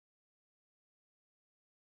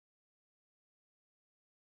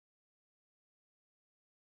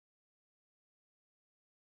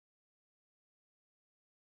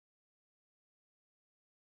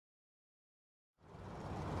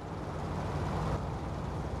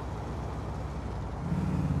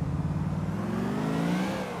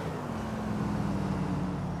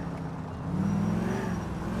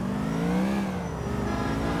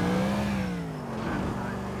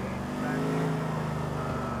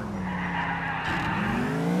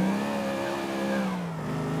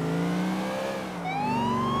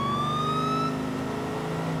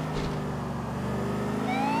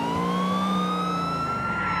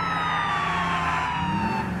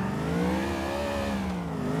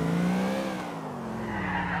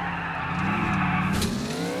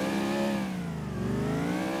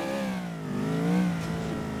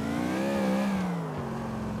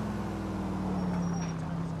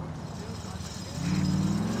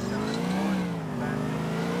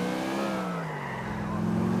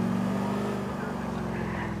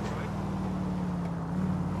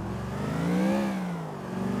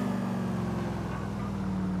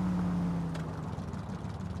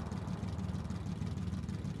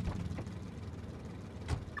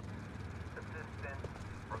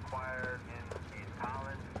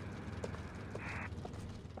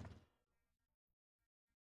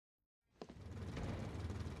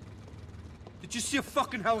Did you see a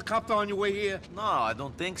fucking helicopter on your way here? No, I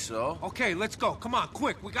don't think so. Okay, let's go. Come on,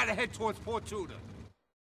 quick. We gotta head towards Port Tudor.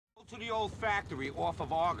 Go to the old factory off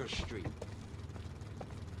of August Street.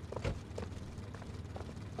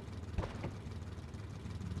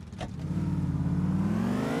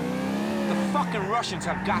 The fucking Russians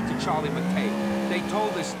have got to Charlie Matteo. They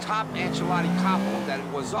told this top Ancelotti capo that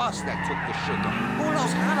it was us that took the sugar. Who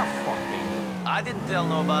knows how the fuck they knew? I didn't tell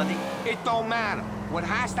nobody. It don't matter. What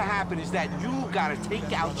has to happen is that you gotta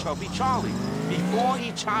take out Chubby Charlie before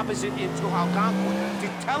he choppers it into Algonquin to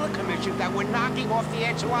tell the commission that we're knocking off the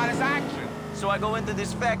Ancelotti's action. So I go into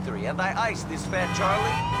this factory and I ice this fat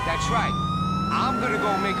Charlie? That's right. I'm gonna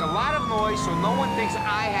go make a lot of noise so no one thinks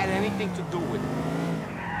I had anything to do with it.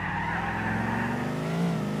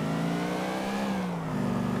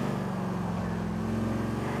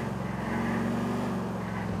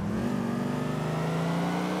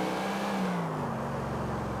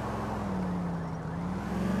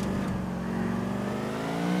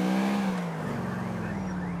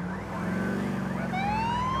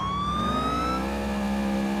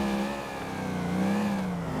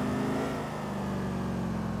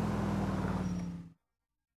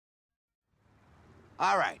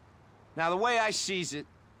 All right. Now, the way I sees it,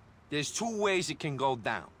 there's two ways it can go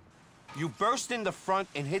down. You burst in the front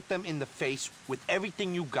and hit them in the face with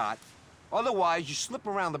everything you got. Otherwise, you slip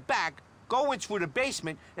around the back, go in through the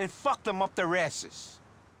basement, and fuck them up their asses.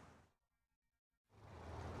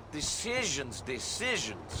 Decisions.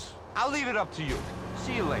 I'll leave it up to you.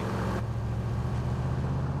 See you later.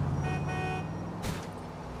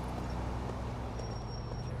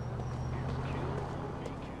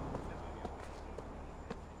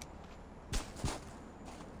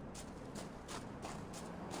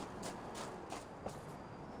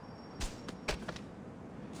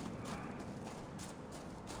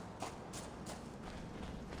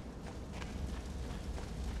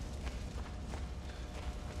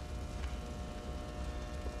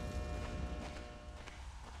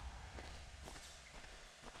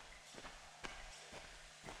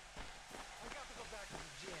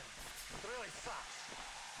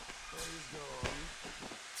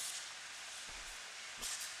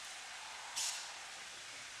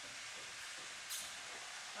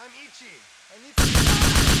 I'm itchy. I need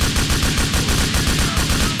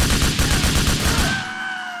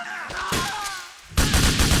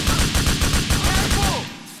Careful!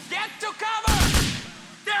 Get to cover!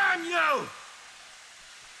 Damn you!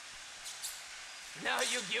 Now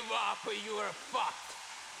you give up or you are fucked.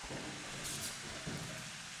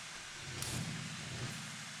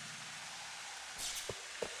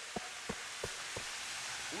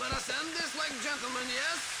 Let us end this like gentlemen,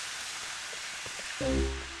 yes?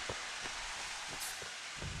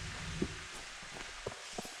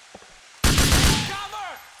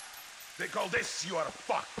 Cover! They call this you are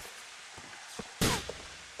fucked.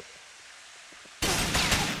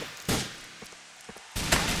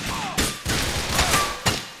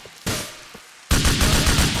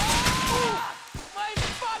 My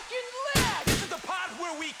fucking leg! This is the part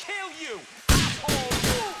where we kill you! Asshole!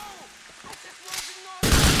 I just wasn't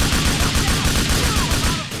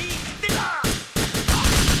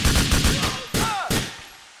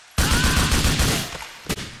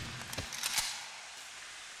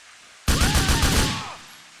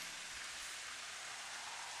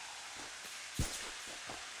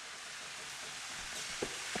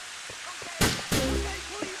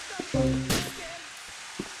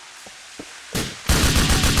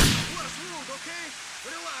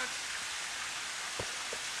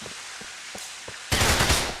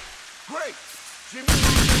Great! Jimmy, you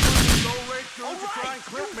want to go right through to try and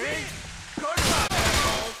clip me? Good luck,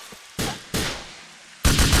 asshole!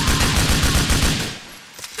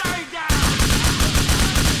 stay down!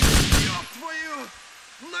 Ёб твою!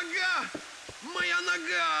 Нога! Моя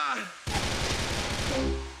нога!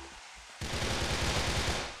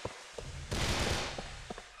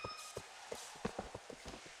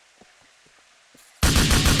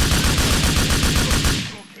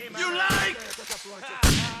 You like?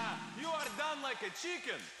 You are done like a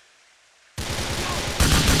chicken.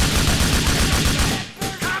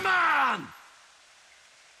 Come on!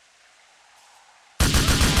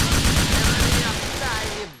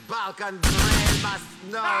 Tiny Balkan brain must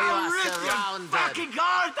know you are Rip your surrounded. fucking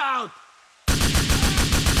heart out!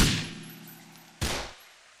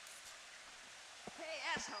 Hey,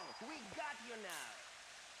 asshole, we got you now.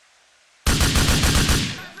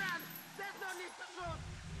 My friend, there's no need to shoot.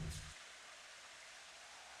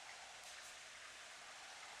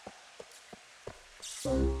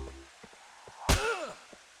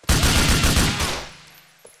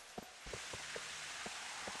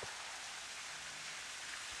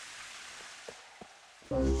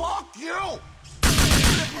 Fuck you!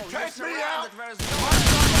 If you take me out, my is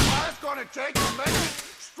gonna take the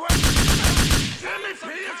message straight. Jimmy P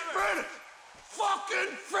is finished!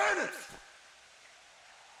 Fucking finished!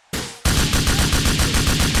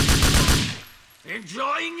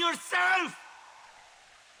 Enjoying yourself?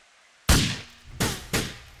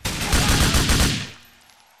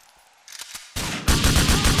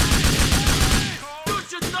 You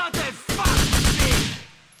should not have fucked me!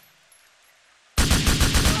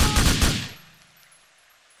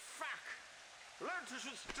 Fuck! Learn to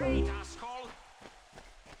shoot straight, asshole!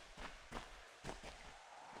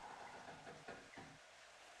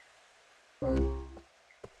 There's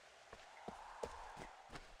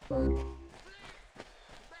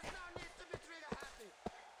no need to be trigger happy!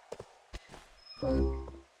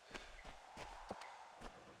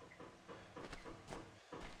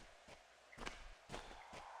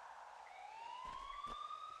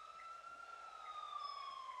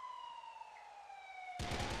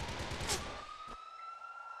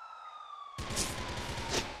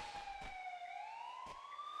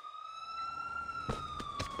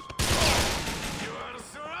 You are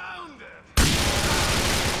surrounded!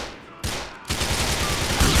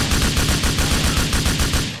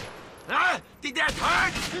 Huh? Did that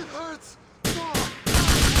hurt? It hurts! Stop!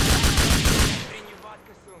 Bring you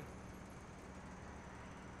vodka soon.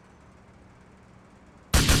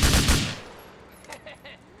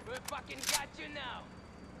 We fucking got you now!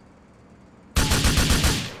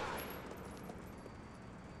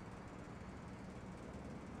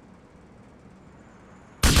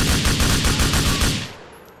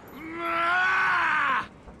 Ah!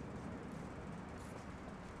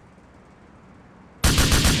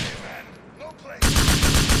 No place!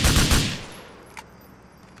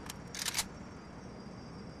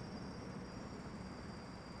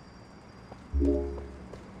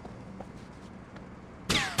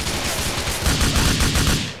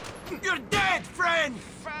 You're dead, friend!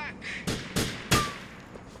 Fuck!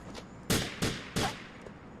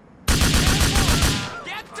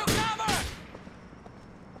 Get to cover!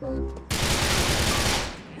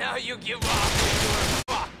 Now you give up when you are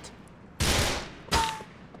fucked!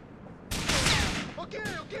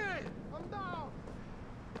 Okay, I'm down!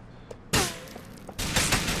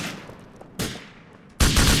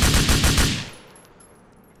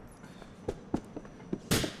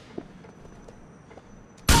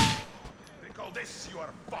 They call this you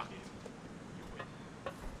are fucked!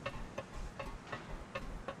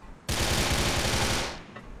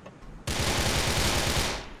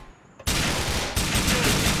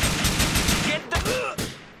 Get the...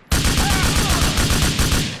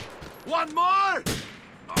 One more!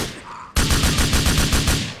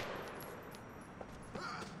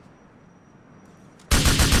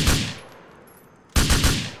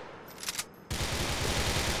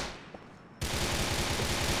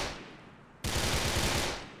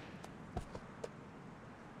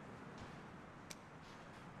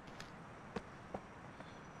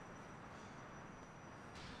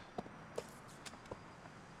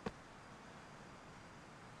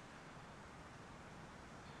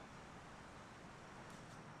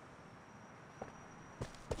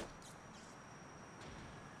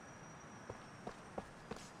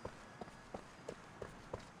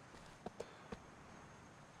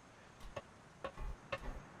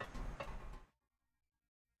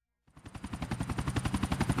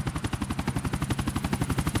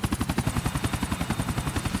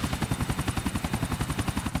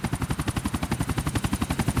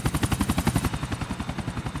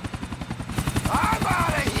 I'm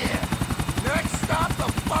out of here! Next stop, the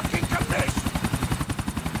fucking commission!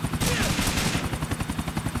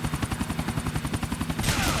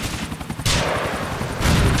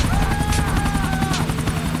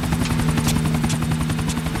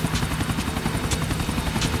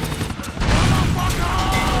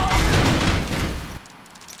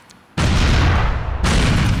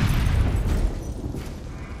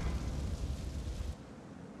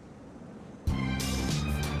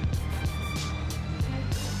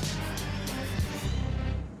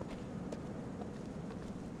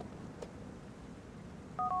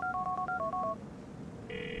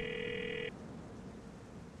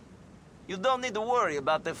 You don't need to worry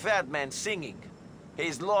about the fat man singing.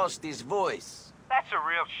 He's lost his voice. That's a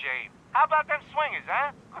real shame. How about them swingers,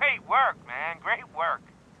 huh? Great work, man. Great work.